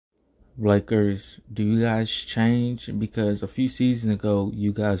Lakers, do you guys change? Because a few seasons ago,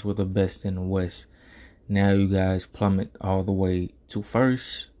 you guys were the best in the West. Now you guys plummet all the way to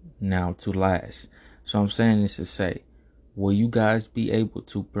first, now to last. So I'm saying this to say, will you guys be able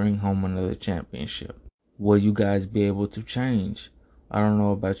to bring home another championship? Will you guys be able to change? I don't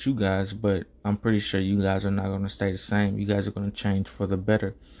know about you guys, but I'm pretty sure you guys are not going to stay the same. You guys are going to change for the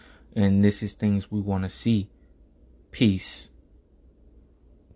better. And this is things we want to see. Peace.